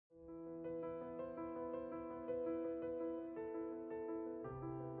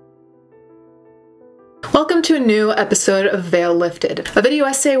Welcome to a new episode of Veil Lifted, a video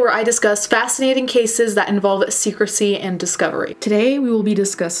essay where I discuss fascinating cases that involve secrecy and discovery. Today we will be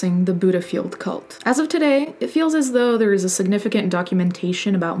discussing the Buddhafield cult. As of today, it feels as though there is a significant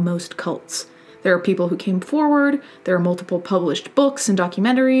documentation about most cults. There are people who came forward, there are multiple published books and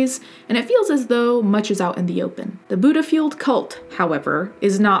documentaries, and it feels as though much is out in the open. The Buddhafield cult, however,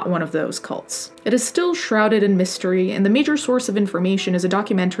 is not one of those cults. It is still shrouded in mystery, and the major source of information is a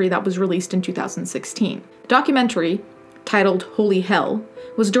documentary that was released in 2016. The documentary, titled Holy Hell,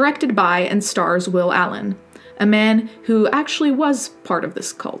 was directed by and stars Will Allen, a man who actually was part of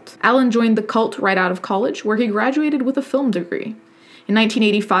this cult. Allen joined the cult right out of college, where he graduated with a film degree. In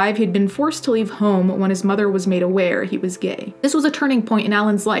 1985, he'd been forced to leave home when his mother was made aware he was gay. This was a turning point in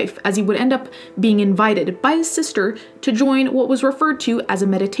Allen's life, as he would end up being invited by his sister to join what was referred to as a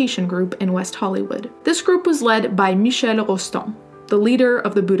meditation group in West Hollywood. This group was led by Michel Rostand, the leader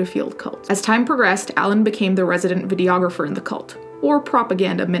of the Buddhafield cult. As time progressed, Allen became the resident videographer in the cult, or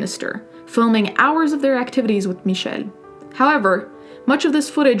propaganda minister, filming hours of their activities with Michel. However, much of this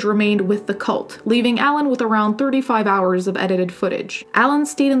footage remained with the cult, leaving Allen with around 35 hours of edited footage. Allen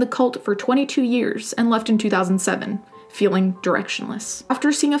stayed in the cult for 22 years and left in 2007, feeling directionless.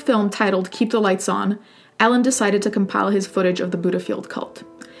 After seeing a film titled Keep the Lights On, Allen decided to compile his footage of the Buddhafield cult.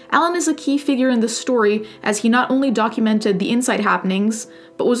 Allen is a key figure in this story, as he not only documented the inside happenings,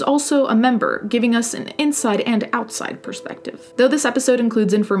 but was also a member, giving us an inside and outside perspective. Though this episode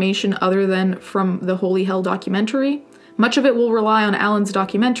includes information other than from the Holy Hell documentary, much of it will rely on Allen's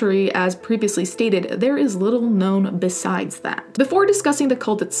documentary. As previously stated, there is little known besides that. Before discussing the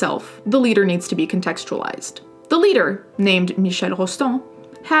cult itself, the leader needs to be contextualized. The leader, named Michel Rostand,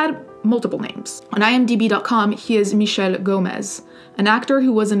 had multiple names. On IMDb.com, he is Michel Gomez, an actor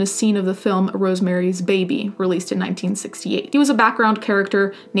who was in a scene of the film Rosemary's Baby, released in 1968. He was a background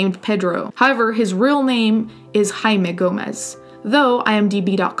character named Pedro. However, his real name is Jaime Gomez, though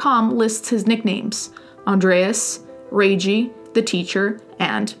IMDb.com lists his nicknames: Andreas, Reggie, the teacher,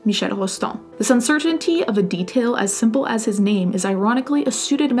 and Michel Rostand. This uncertainty of a detail as simple as his name is ironically a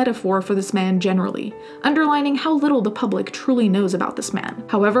suited metaphor for this man generally, underlining how little the public truly knows about this man.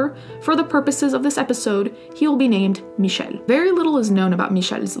 However, for the purposes of this episode, he will be named Michel. Very little is known about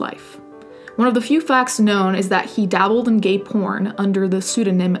Michel's life. One of the few facts known is that he dabbled in gay porn under the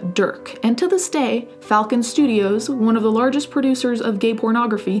pseudonym Dirk, and to this day, Falcon Studios, one of the largest producers of gay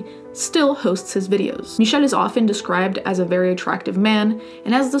pornography, still hosts his videos. Michel is often described as a very attractive man,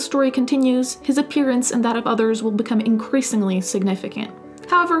 and as the story continues, his appearance and that of others will become increasingly significant.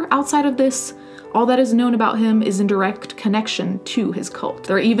 However, outside of this, all that is known about him is in direct connection to his cult.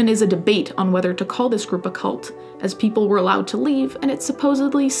 There even is a debate on whether to call this group a cult, as people were allowed to leave, and it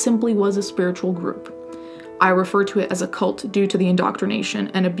supposedly simply was a spiritual group. I refer to it as a cult due to the indoctrination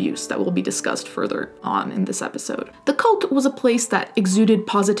and abuse that will be discussed further on in this episode. The cult was a place that exuded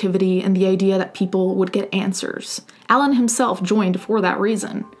positivity and the idea that people would get answers. Allen himself joined for that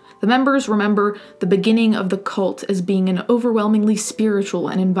reason. The members remember the beginning of the cult as being an overwhelmingly spiritual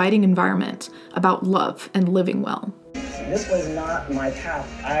and inviting environment about love and living well. This was not my path.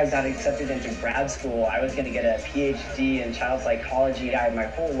 I got accepted into grad school. I was going to get a PhD in child psychology. I had my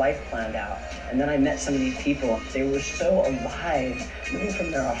whole life planned out. And then I met some of these people. They were so alive, living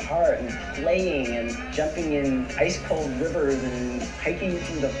from their heart and playing and jumping in ice-cold rivers and hiking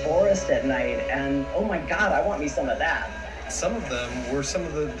through the forest at night. And oh my God, I want me some of that. Some of them were some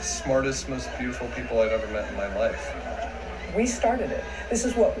of the smartest, most beautiful people I've ever met in my life. We started it. This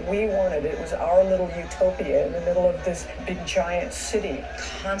is what we wanted. It was our little utopia in the middle of this big giant city.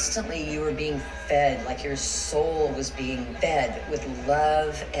 Constantly you were being fed, like your soul was being fed with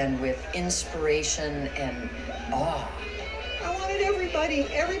love and with inspiration and awe. I wanted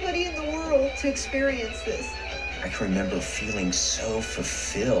everybody in the world to experience this. I can remember feeling so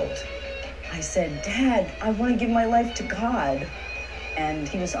fulfilled. I said, Dad, I want to give my life to God. And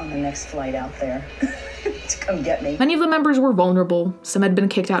he was on the next flight out there to come get me. Many of the members were vulnerable. Some had been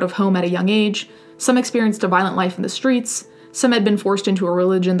kicked out of home at a young age. Some experienced a violent life in the streets. Some had been forced into a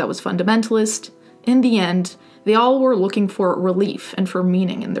religion that was fundamentalist. In the end, they all were looking for relief and for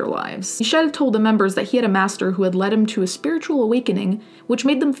meaning in their lives. Michel told the members that he had a master who had led him to a spiritual awakening, which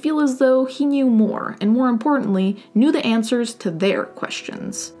made them feel as though he knew more, and more importantly, knew the answers to their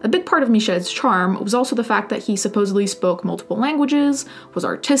questions. A big part of Michel's charm was also the fact that he supposedly spoke multiple languages, was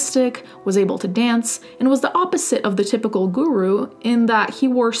artistic, was able to dance, and was the opposite of the typical guru in that he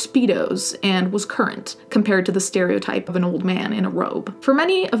wore Speedos and was current, compared to the stereotype of an old man in a robe. For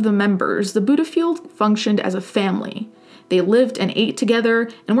many of the members, the Buddhafield functioned as a family. They lived and ate together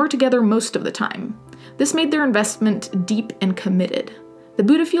and were together most of the time. This made their investment deep and committed. The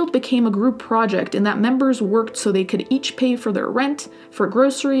Buddhafield became a group project in that members worked so they could each pay for their rent, for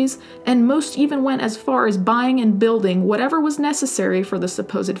groceries, and most even went as far as buying and building whatever was necessary for the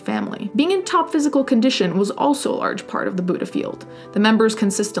supposed family. Being in top physical condition was also a large part of the Buddhafield. The members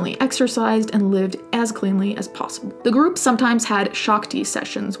consistently exercised and lived as cleanly as possible. The group sometimes had Shakti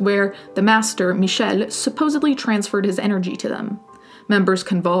sessions where the master, Michel, supposedly transferred his energy to them. Members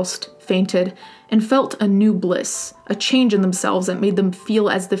convulsed, fainted, and felt a new bliss, a change in themselves that made them feel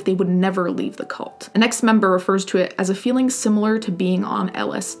as if they would never leave the cult. An ex-member refers to it as a feeling similar to being on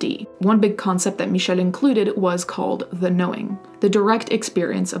LSD. One big concept that Michel included was called the knowing, the direct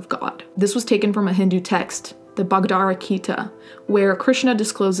experience of God. This was taken from a Hindu text, the Bhagavad Gita, where Krishna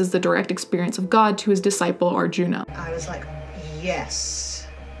discloses the direct experience of God to his disciple Arjuna. I was like, yes,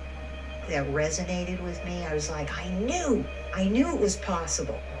 that resonated with me. I was like, I knew it was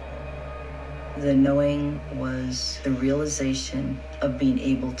possible. The knowing was the realization of being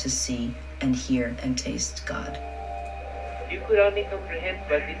able to see and hear and taste God. You could only comprehend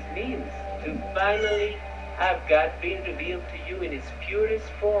what this means, to finally have God being revealed to you in its purest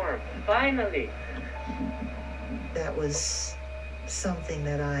form. Finally. That was something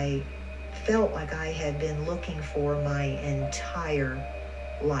that I felt like I had been looking for my entire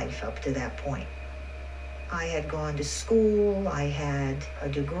life up to that point. I had gone to school, I had a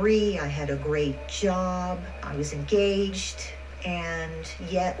degree, I had a great job, I was engaged, and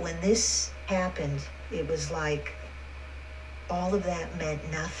yet when this happened, it was like all of that meant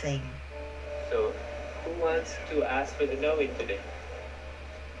nothing. So, who wants to ask for the knowing today?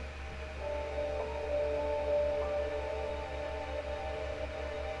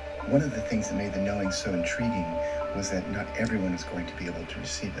 One of the things that made the knowing so intriguing was that not everyone is going to be able to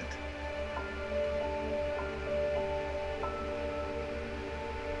receive it.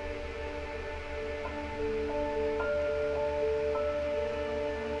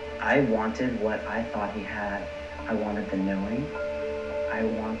 I wanted what I thought he had. I wanted the knowing. I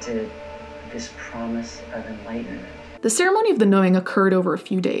wanted this promise of enlightenment. The ceremony of the knowing occurred over a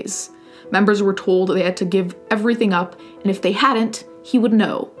few days. Members were told they had to give everything up, and if they hadn't, he would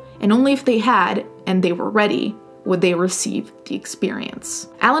know. And only if they had, and they were ready, would they receive the experience.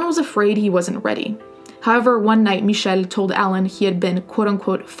 Alan was afraid he wasn't ready. However, one night Michel told Alan he had been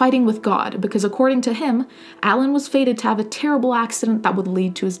quote-unquote fighting with God because according to him, Alan was fated to have a terrible accident that would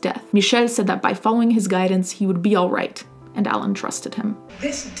lead to his death. Michel said that by following his guidance, he would be all right, and Alan trusted him.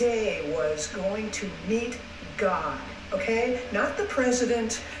 This day was going to meet God, okay? Not the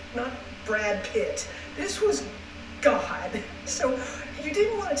president, not Brad Pitt. This was God. So you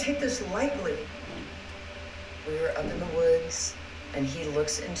didn't want to take this lightly. We were up in the woods, and he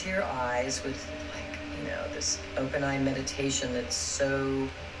looks into your eyes with, like, you know, this open eye meditation that's so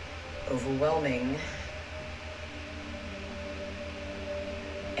overwhelming.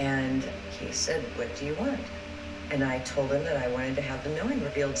 And he said, "What do you want?" And I told him that I wanted to have the knowing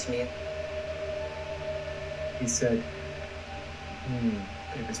revealed to me. He said,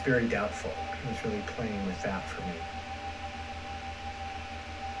 it was very doubtful. He was really playing with that for me.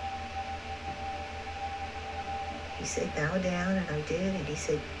 He said, bow down, and I did, and he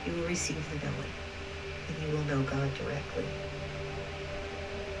said, you will receive the knowing, and you will know God directly.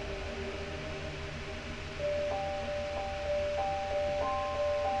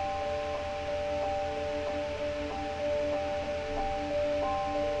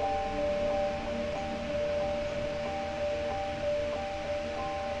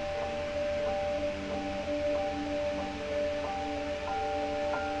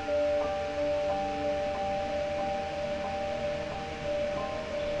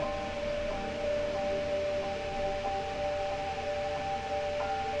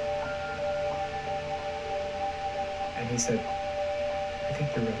 And he said, I think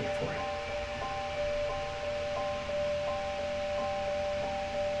you're ready for it.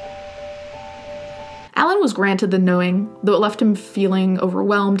 Alan was granted the knowing, though it left him feeling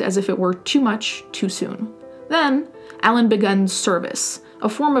overwhelmed as if it were too much too soon. Then, Alan began service, a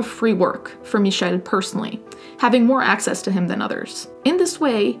form of free work for Michel personally, having more access to him than others. In this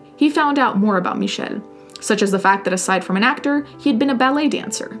way, he found out more about Michel, such as the fact that aside from an actor, he had been a ballet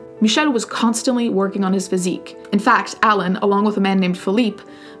dancer. Michel was constantly working on his physique. In fact, Alan, along with a man named Philippe,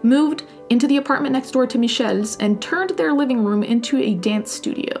 moved into the apartment next door to Michel's and turned their living room into a dance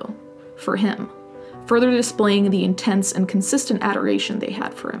studio for him, further displaying the intense and consistent adoration they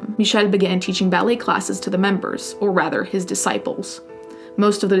had for him. Michel began teaching ballet classes to the members, or rather, his disciples.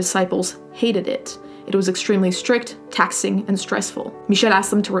 Most of the disciples hated it. It was extremely strict, taxing, and stressful. Michel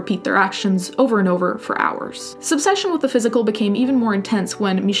asked them to repeat their actions over and over for hours. His obsession with the physical became even more intense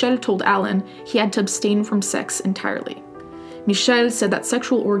when Michel told Alan he had to abstain from sex entirely. Michel said that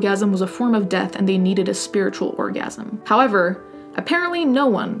sexual orgasm was a form of death and they needed a spiritual orgasm. However, apparently no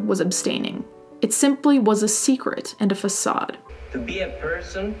one was abstaining. It simply was a secret and a facade. To be a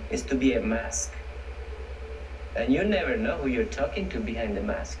person is to be a mask. And you never know who you're talking to behind the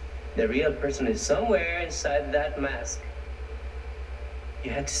mask. The real person is somewhere inside that mask.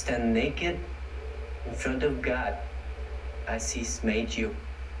 You had to stand naked in front of God as He's made you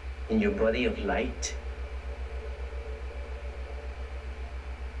in your body of light.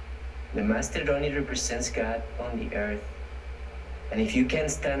 The master only represents God on the earth. And if you can't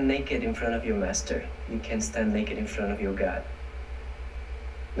stand naked in front of your master, you can't stand naked in front of your God.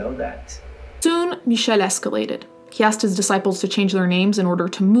 Know that. Soon, Michel escalated. He asked his disciples to change their names in order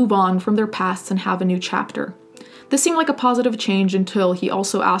to move on from their pasts and have a new chapter. This seemed like a positive change until he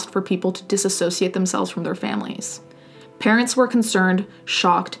also asked for people to disassociate themselves from their families. Parents were concerned,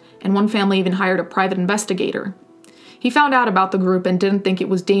 shocked, and one family even hired a private investigator. He found out about the group and didn't think it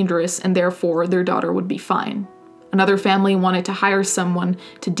was dangerous, and therefore their daughter would be fine. Another family wanted to hire someone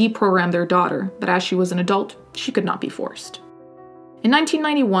to deprogram their daughter, but as she was an adult, she could not be forced. In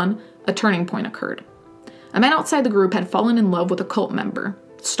 1991, a turning point occurred. A man outside the group had fallen in love with a cult member,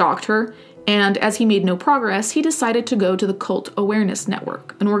 stalked her, and as he made no progress, he decided to go to the Cult Awareness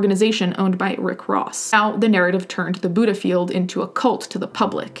Network, an organization owned by Rick Ross. Now, the narrative turned the Buddhafield into a cult to the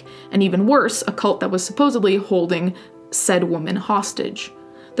public, and even worse, a cult that was supposedly holding said woman hostage.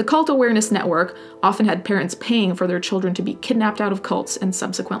 The Cult Awareness Network often had parents paying for their children to be kidnapped out of cults and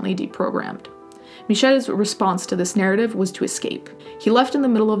subsequently deprogrammed. Michel's response to this narrative was to escape. He left in the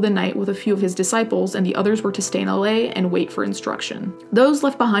middle of the night with a few of his disciples, and the others were to stay in LA and wait for instruction. Those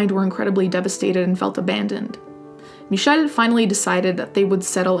left behind were incredibly devastated and felt abandoned. Michel finally decided that they would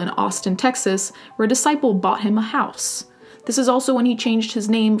settle in Austin, Texas, where a disciple bought him a house. This is also when he changed his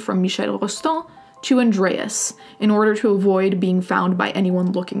name from Michel Rostand to Andreas, in order to avoid being found by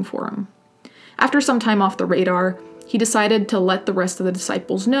anyone looking for him. After some time off the radar, he decided to let the rest of the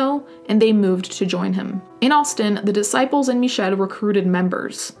disciples know, and they moved to join him. In Austin, the disciples and Michel recruited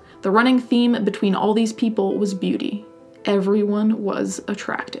members. The running theme between all these people was beauty. Everyone was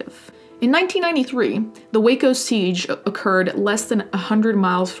attractive. In 1993, the Waco siege occurred less than 100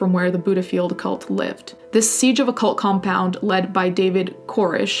 miles from where the Buddhafield cult lived. This siege of a cult compound led by David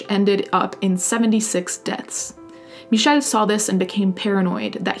Koresh ended up in 76 deaths. Michel saw this and became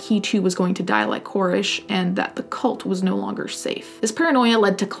paranoid that he too was going to die like Koresh and that the cult was no longer safe. This paranoia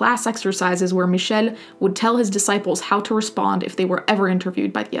led to class exercises where Michel would tell his disciples how to respond if they were ever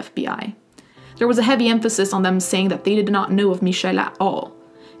interviewed by the FBI. There was a heavy emphasis on them saying that they did not know of Michel at all.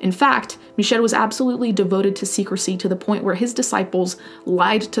 In fact, Michel was absolutely devoted to secrecy to the point where his disciples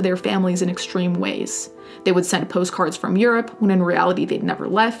lied to their families in extreme ways. They would send postcards from Europe when in reality they'd never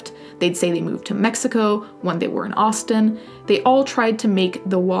left. They'd say they moved to Mexico when they were in Austin. They all tried to make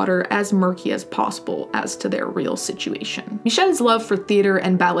the water as murky as possible as to their real situation. Michel's love for theater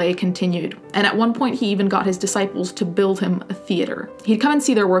and ballet continued, and at one point he even got his disciples to build him a theater. He'd come and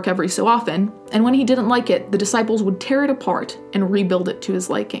see their work every so often, and when he didn't like it, the disciples would tear it apart and rebuild it to his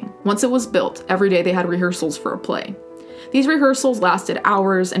liking. Once it was built, every day they had rehearsals for a play. These rehearsals lasted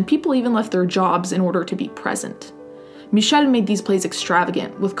hours, and people even left their jobs in order to be present. Michel made these plays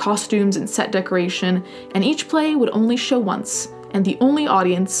extravagant, with costumes and set decoration, and each play would only show once, and the only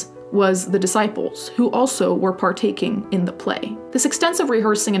audience was the disciples, who also were partaking in the play. This extensive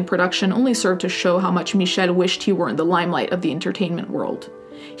rehearsing and production only served to show how much Michel wished he were in the limelight of the entertainment world.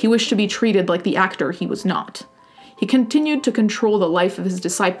 He wished to be treated like the actor he was not. He continued to control the life of his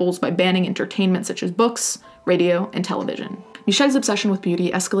disciples by banning entertainment such as books, radio, and television. Michel's obsession with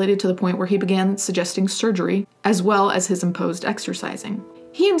beauty escalated to the point where he began suggesting surgery, as well as his imposed exercising.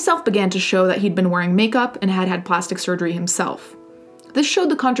 He himself began to show that he'd been wearing makeup and had had plastic surgery himself. This showed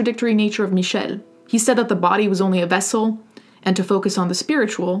the contradictory nature of Michel. He said that the body was only a vessel, and to focus on the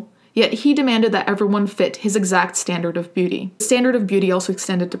spiritual, yet he demanded that everyone fit his exact standard of beauty. The standard of beauty also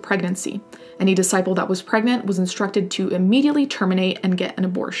extended to pregnancy. Any disciple that was pregnant was instructed to immediately terminate and get an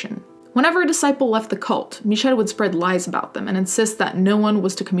abortion. Whenever a disciple left the cult, Michel would spread lies about them and insist that no one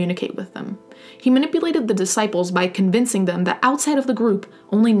was to communicate with them. He manipulated the disciples by convincing them that outside of the group,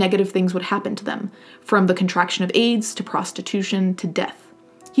 only negative things would happen to them, from the contraction of AIDS to prostitution to death.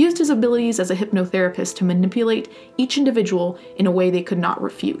 He used his abilities as a hypnotherapist to manipulate each individual in a way they could not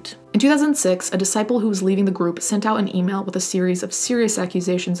refute. In 2006, a disciple who was leaving the group sent out an email with a series of serious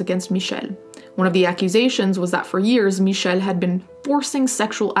accusations against Michel. One of the accusations was that for years, Michel had been forcing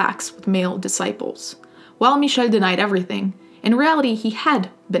sexual acts with male disciples. While Michel denied everything, In reality, he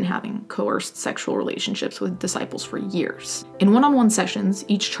had been having coerced sexual relationships with disciples for years. In one-on-one sessions,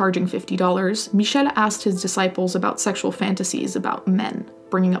 each charging $50, Michel asked his disciples about sexual fantasies about men,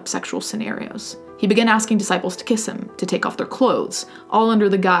 bringing up sexual scenarios. He began asking disciples to kiss him, to take off their clothes, all under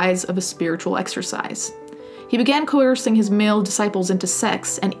the guise of a spiritual exercise. He began coercing his male disciples into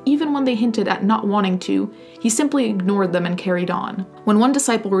sex, and even when they hinted at not wanting to, he simply ignored them and carried on. When one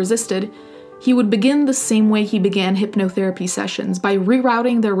disciple resisted, he would begin the same way he began hypnotherapy sessions, by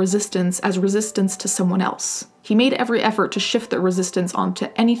rerouting their resistance as resistance to someone else. He made every effort to shift their resistance onto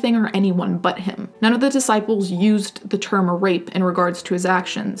anything or anyone but him. None of the disciples used the term rape in regards to his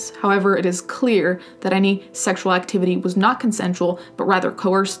actions. However, it is clear that any sexual activity was not consensual, but rather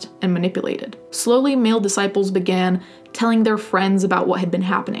coerced and manipulated. Slowly, male disciples began telling their friends about what had been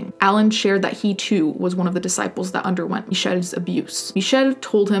happening. Alan shared that he too was one of the disciples that underwent Michel's abuse. Michel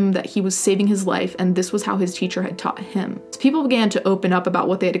told him that he was saving his life, and this was how his teacher had taught him. As people began to open up about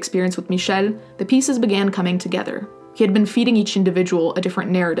what they had experienced with Michel, the pieces began coming together. He had been feeding each individual a different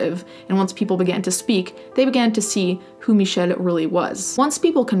narrative, and once people began to speak, they began to see who Michel really was. Once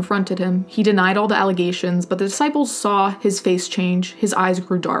people confronted him, he denied all the allegations, but the disciples saw his face change, his eyes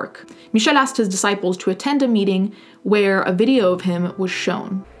grew dark. Michel asked his disciples to attend a meeting where a video of him was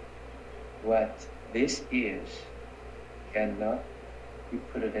shown. What this is cannot be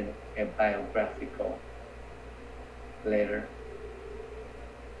put in a biographical letter.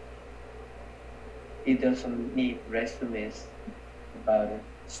 It doesn't need resumes about a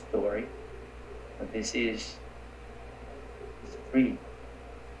story, but this is free,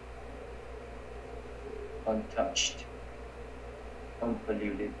 untouched,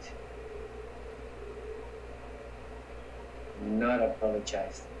 unpolluted, not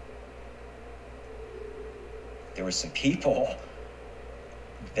apologized. There were some people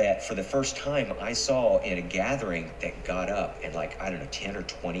that for the first time I saw in a gathering that got up and 10 or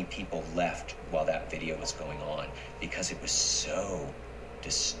 20 people left while that video was going on because it was so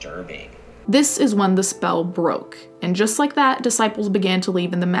disturbing. This is when the spell broke, and just like that, disciples began to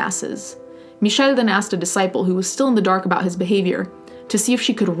leave in the masses. Michel then asked a disciple who was still in the dark about his behavior to see if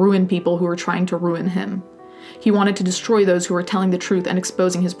she could ruin people who were trying to ruin him. He wanted to destroy those who were telling the truth and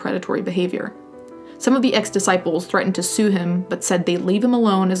exposing his predatory behavior. Some of the ex-disciples threatened to sue him, but said they'd leave him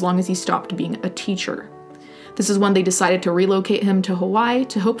alone as long as he stopped being a teacher. This is when they decided to relocate him to Hawaii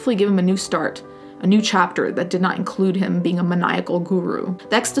to hopefully give him a new start, a new chapter that did not include him being a maniacal guru.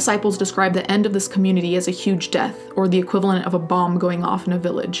 The ex-disciples described the end of this community as a huge death, or the equivalent of a bomb going off in a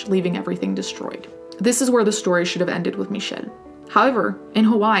village, leaving everything destroyed. This is where the story should have ended with Michel. However, in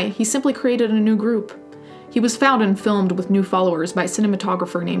Hawaii, he simply created a new group. He was found and filmed with new followers by a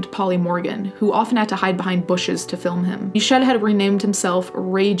cinematographer named Polly Morgan, who often had to hide behind bushes to film him. Michel had renamed himself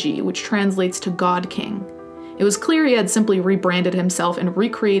Reiji, which translates to God King. It was clear he had simply rebranded himself and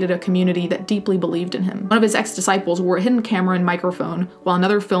recreated a community that deeply believed in him. One of his ex-disciples wore a hidden camera and microphone, while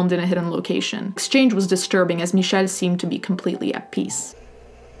another filmed in a hidden location. Exchange was disturbing as Michel seemed to be completely at peace.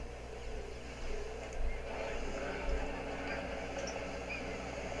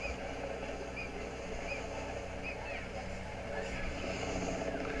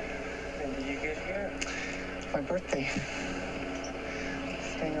 My birthday.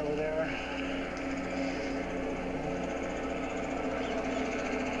 Staying over there.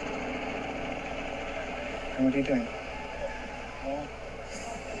 And what are you doing? Well,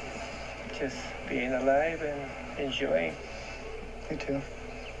 just being alive and enjoying. Me too.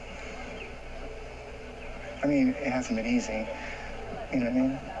 I mean, it hasn't been easy. You know what I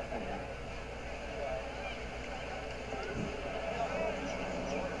mean?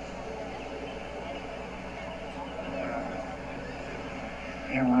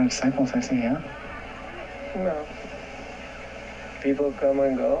 You have a lot of disciples, I see, yeah? No. People come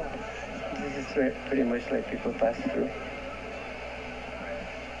and go. This is pretty much like people pass through.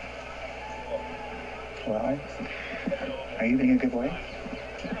 Well, are you being a good boy?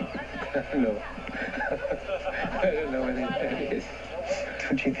 No. I don't know what that is.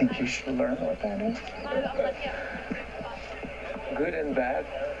 Don't you think you should learn what that is? Good and bad.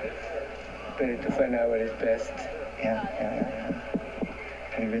 Better to find out what is best. Yeah.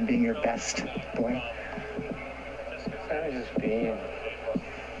 Have you been being your best boy? I was just being.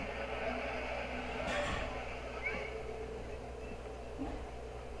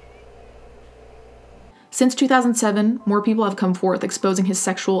 Since 2007, more people have come forth exposing his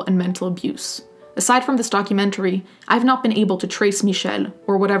sexual and mental abuse. Aside from this documentary, I've not been able to trace Michel,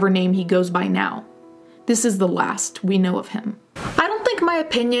 or whatever name he goes by now. This is the last we know of him. I don't think my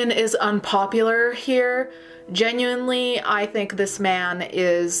opinion is unpopular here. Genuinely, I think this man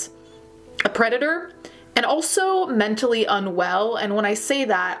is a predator, and also mentally unwell. And when I say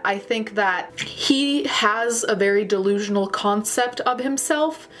that, I think that he has a very delusional concept of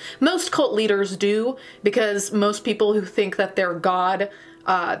himself. Most cult leaders do, because most people who think that they're God,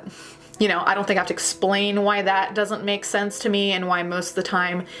 you know, I don't think I have to explain why that doesn't make sense to me, and why most of the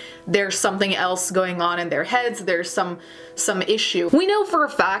time there's something else going on in their heads. There's some issue. We know for a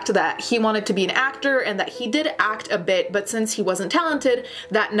fact that he wanted to be an actor and that he did act a bit, but since he wasn't talented,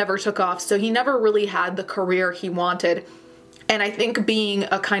 that never took off. So he never really had the career he wanted. And I think being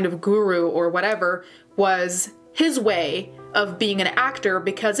a kind of guru or whatever was his way of being an actor,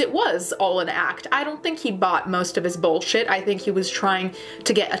 because it was all an act. I don't think he bought most of his bullshit. I think he was trying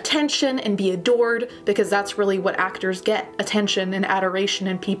to get attention and be adored, because that's really what actors get: attention and adoration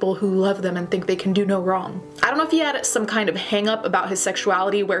and people who love them and think they can do no wrong. I don't know if he had some kind of hang up about his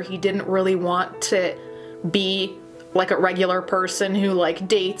sexuality where he didn't really want to be like a regular person who like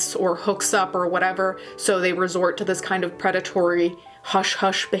dates or hooks up or whatever, so they resort to this kind of predatory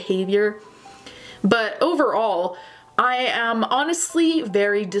hush-hush behavior. But overall, I am honestly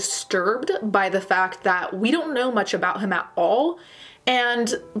very disturbed by the fact that we don't know much about him at all,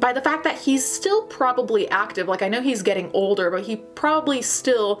 and by the fact that he's still probably active. Like, I know he's getting older, but he probably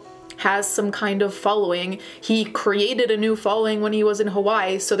still has some kind of following. He created a new following when he was in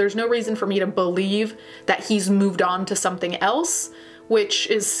Hawaii, so there's no reason for me to believe that he's moved on to something else, which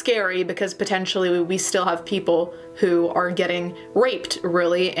is scary, because potentially we still have people who are getting raped,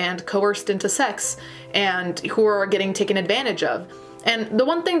 really, and coerced into sex, and who are getting taken advantage of. And the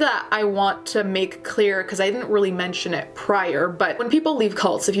one thing that I want to make clear, because I didn't really mention it prior, but when people leave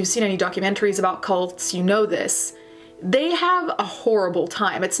cults, if you've seen any documentaries about cults, you know this, they have a horrible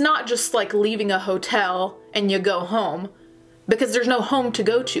time. It's not just like leaving a hotel and you go home, because there's no home to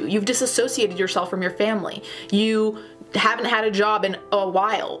go to. You've disassociated yourself from your family. You haven't had a job in a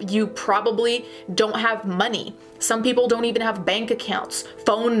while. You probably don't have money. Some people don't even have bank accounts,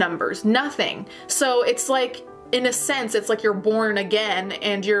 phone numbers, nothing. So it's like, in a sense, it's like you're born again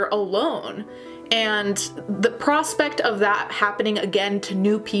and you're alone. And the prospect of that happening again to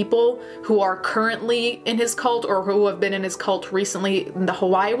new people who are currently in his cult or who have been in his cult recently, in the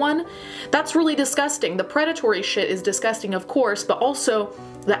Hawaii one, that's really disgusting. The predatory shit is disgusting, of course, but also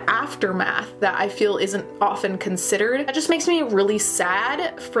the aftermath that I feel isn't often considered. That just makes me really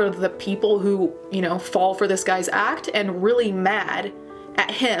sad for the people who, you know, fall for this guy's act, and really mad at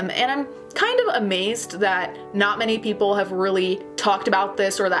him. And I'm kind of amazed that not many people have really talked about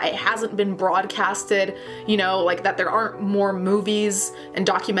this, or that it hasn't been broadcasted, you know, like that there aren't more movies and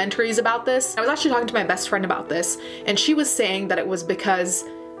documentaries about this. I was actually talking to my best friend about this, and she was saying that it was because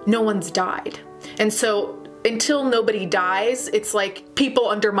no one's died. And so until nobody dies, it's like people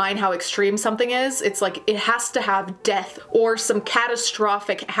undermine how extreme something is. It's like it has to have death or some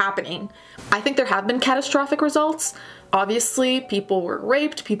catastrophic happening. I think there have been catastrophic results. Obviously, people were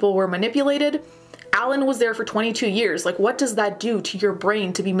raped, people were manipulated. Alan was there for 22 years. Like, what does that do to your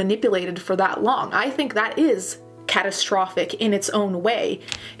brain to be manipulated for that long? I think that is catastrophic in its own way.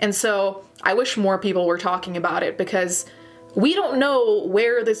 And so I wish more people were talking about it, because we don't know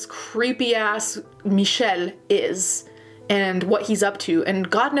where this creepy ass Michel is and what he's up to, and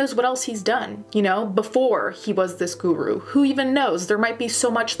God knows what else he's done, you know, before he was this guru. Who even knows? There might be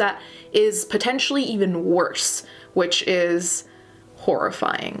so much that is potentially even worse, which is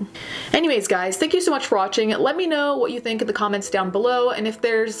horrifying. Anyways, guys, thank you so much for watching. Let me know what you think in the comments down below, and if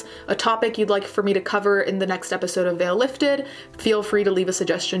there's a topic you'd like for me to cover in the next episode of Veil Lifted, feel free to leave a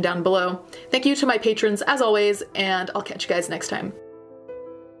suggestion down below. Thank you to my patrons as always, and I'll catch you guys next time.